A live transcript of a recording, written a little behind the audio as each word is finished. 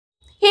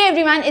Hey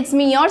everyone, it's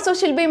me, your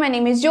social bee. My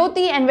name is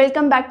Jyoti and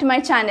welcome back to my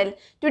channel.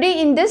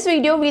 Today in this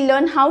video, we'll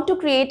learn how to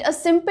create a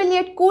simple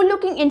yet cool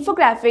looking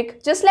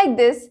infographic just like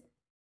this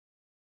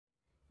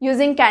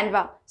using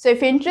Canva. So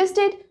if you're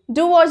interested,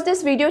 do watch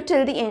this video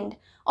till the end.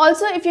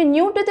 Also, if you're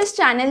new to this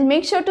channel,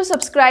 make sure to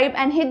subscribe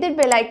and hit that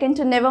bell icon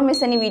to never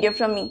miss any video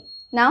from me.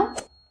 Now,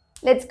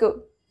 let's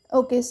go.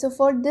 Okay, so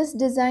for this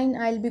design,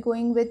 I'll be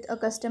going with a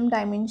custom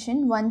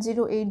dimension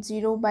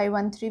 1080 by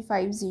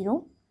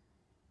 1350.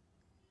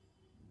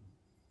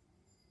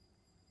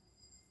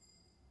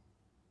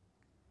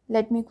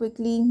 Let me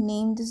quickly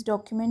name this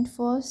document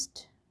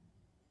first.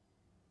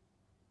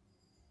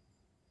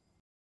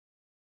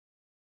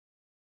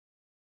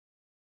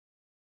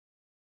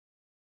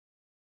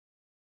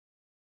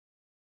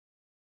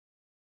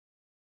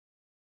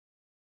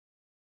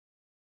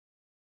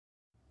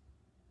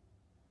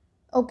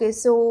 Okay,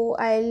 so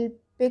I'll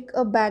pick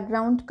a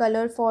background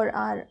color for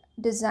our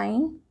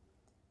design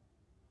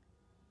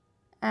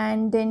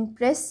and then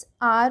press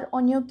R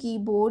on your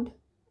keyboard.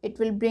 It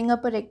will bring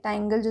up a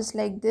rectangle just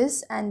like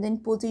this and then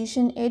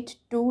position it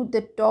to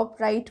the top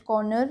right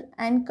corner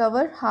and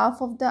cover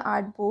half of the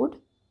artboard.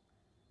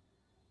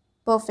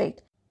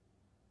 Perfect.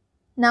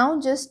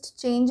 Now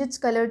just change its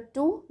color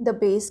to the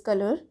base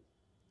color.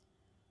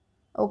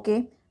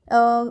 Okay.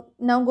 Now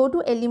go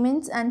to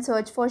elements and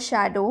search for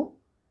shadow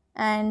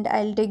and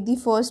I'll take the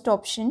first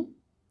option.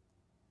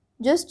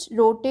 Just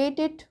rotate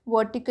it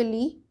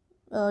vertically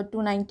to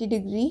 90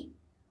 degree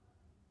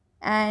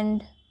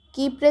and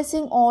keep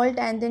pressing Alt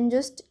and then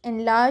just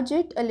enlarge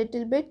it a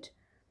little bit,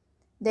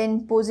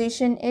 then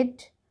position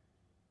it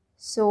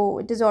so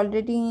it is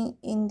already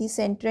in the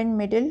center and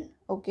middle.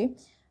 Okay,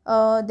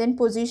 then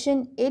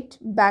position it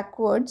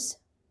backwards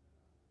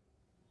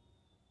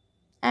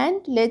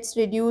and let's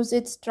reduce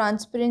its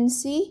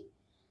transparency.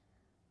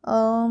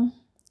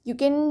 You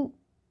can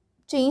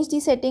change the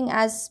setting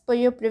as per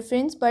your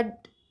preference,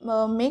 but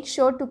make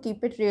sure to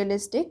keep it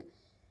realistic.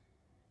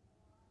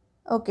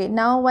 Okay,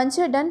 now once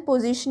you're done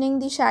positioning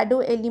the shadow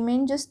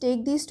element, just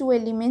take these two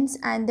elements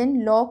and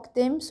then lock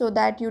them so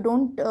that you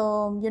don't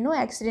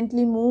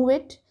accidentally move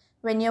it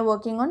when you're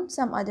working on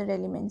some other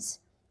elements.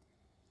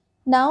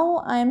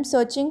 Now I'm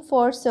searching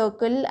for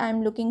circle.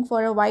 I'm looking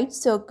for a white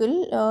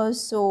circle,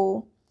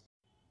 so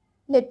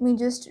let me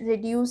just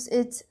reduce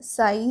its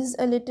size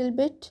a little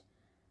bit.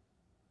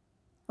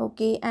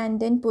 Okay, and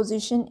then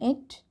position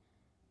it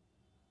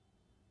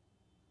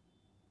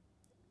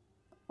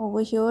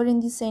over here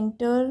in the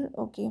center.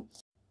 Okay,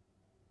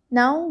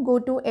 now go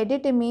to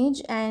edit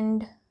image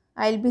and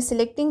I'll be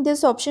selecting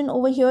this option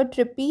over here,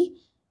 trippy.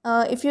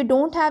 If you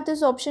don't have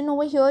this option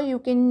over here, you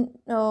can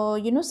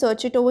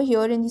search it over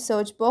here in the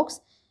search box.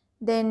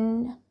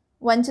 Then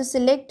once you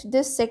select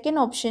this second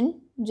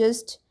option,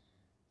 just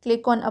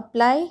click on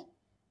apply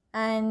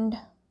and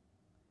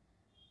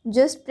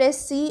just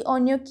press C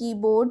on your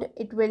keyboard.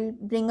 It will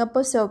bring up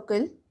a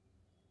circle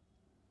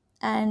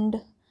and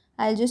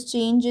I'll just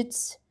change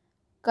its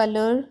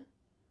color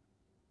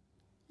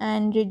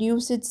and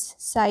reduce its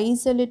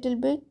size a little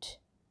bit.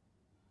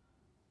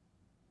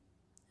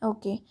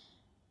 Okay,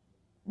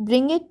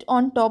 bring it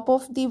on top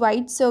of the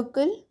white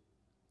circle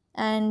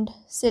and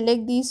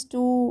select these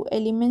two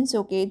elements.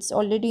 Okay, it's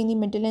already in the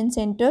middle and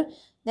center.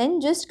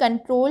 Then just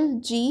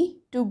Ctrl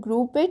G to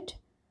group it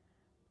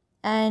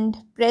and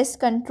press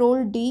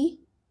Ctrl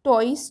D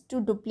twice to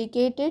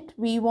duplicate it.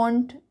 We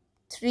want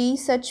 3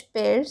 such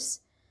pairs,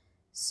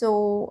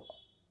 so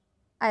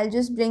I'll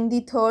just bring the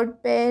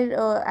third pair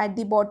at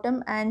the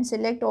bottom and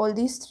select all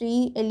these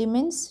 3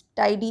 elements,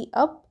 tidy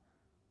up.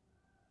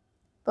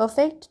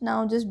 Perfect.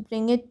 Now just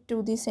bring it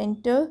to the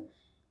center.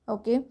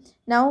 Okay,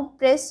 now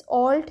press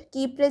Alt,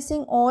 keep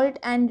pressing Alt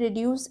and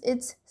reduce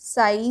its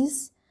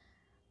size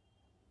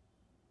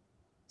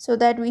so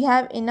that we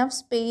have enough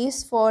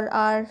space for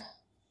our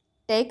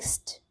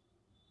text.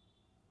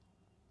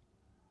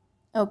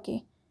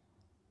 Okay,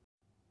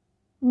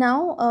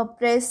 now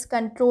press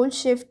Ctrl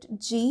Shift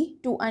G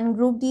to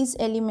ungroup these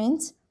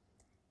elements,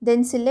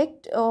 then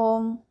select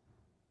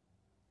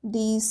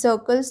the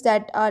circles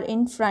that are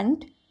in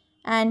front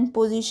and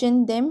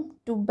position them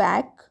to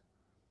back.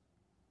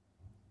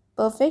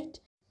 Perfect.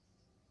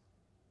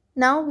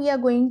 Now we are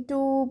going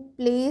to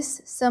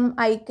place some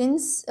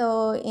icons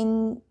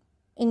in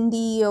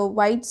the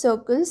white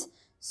circles.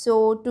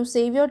 So to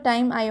save your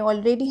time, I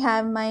already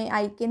have my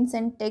icons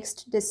and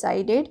text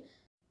decided.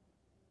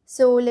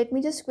 So let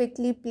me just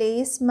quickly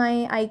place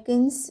my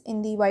icons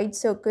in the white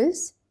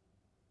circles.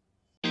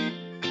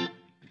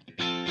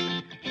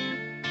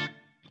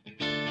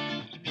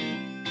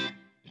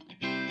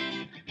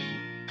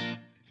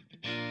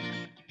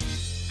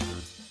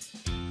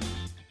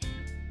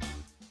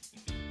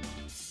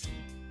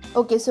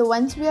 Okay, so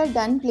once we are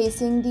done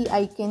placing the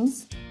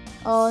icons,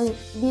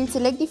 we'll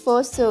select the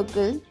first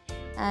circle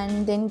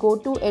and then go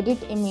to edit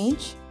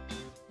image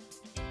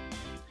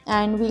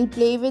and we'll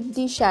play with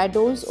the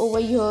shadows over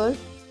here.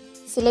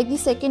 Select the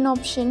second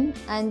option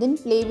and then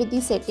play with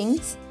the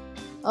settings.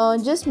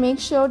 Just make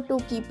sure to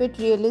keep it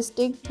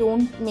realistic.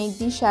 Don't make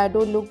the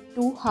shadow look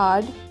too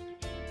hard.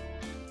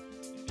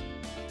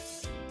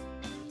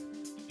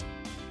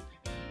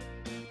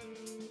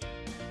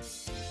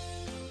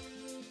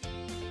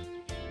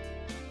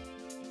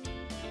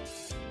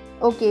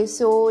 Okay,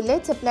 so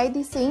let's apply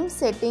the same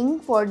setting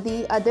for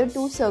the other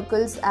two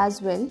circles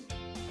as well.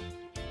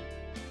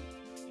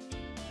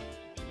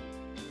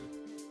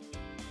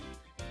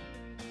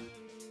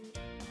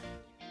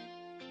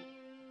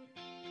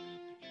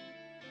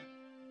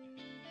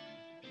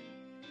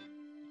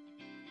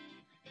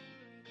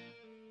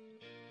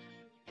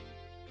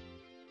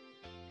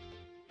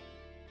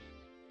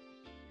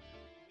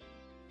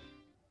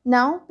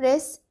 Now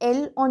press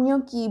L on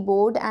your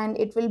keyboard and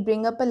it will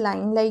bring up a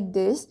line like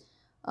this.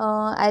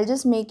 I'll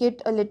just make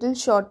it a little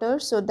shorter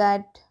so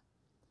that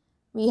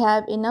we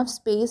have enough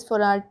space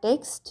for our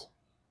text.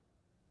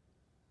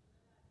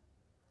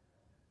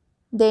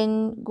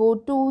 Then go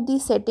to the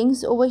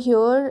settings over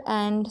here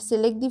and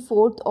select the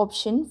fourth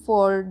option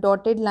for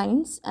dotted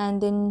lines,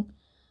 and then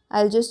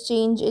I'll just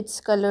change its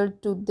color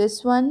to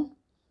this one.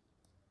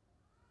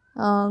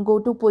 Go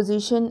to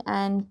position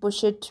and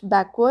push it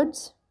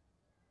backwards.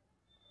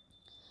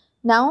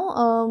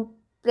 Now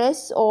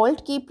press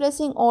Alt, keep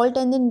pressing Alt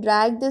and then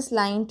drag this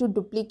line to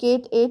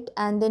duplicate it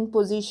and then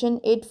position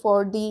it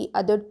for the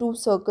other two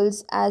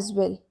circles as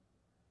well.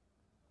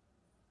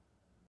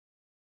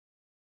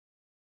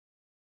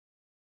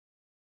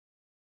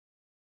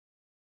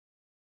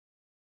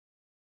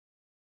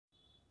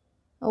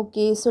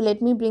 Okay, so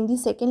let me bring the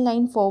second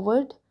line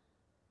forward.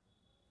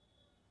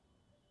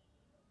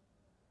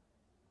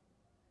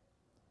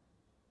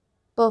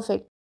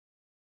 Perfect.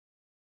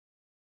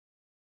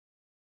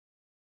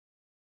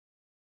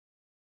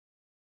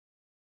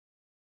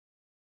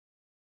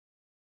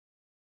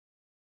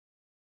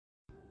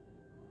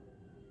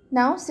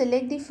 Now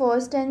select the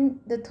first and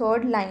the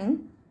third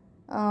line.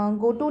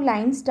 Go to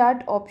line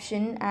start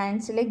option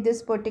and select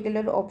this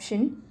particular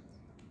option,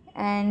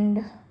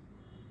 and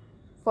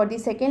for the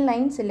second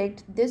line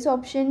select this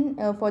option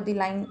for the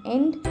line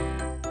end.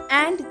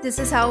 And this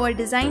is how our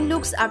design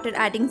looks after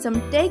adding some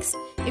text.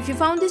 If you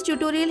found this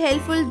tutorial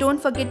helpful, don't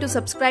forget to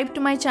subscribe to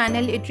my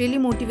channel. It really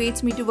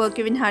motivates me to work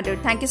even harder.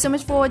 Thank you so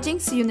much for watching.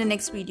 See you in the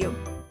next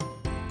video.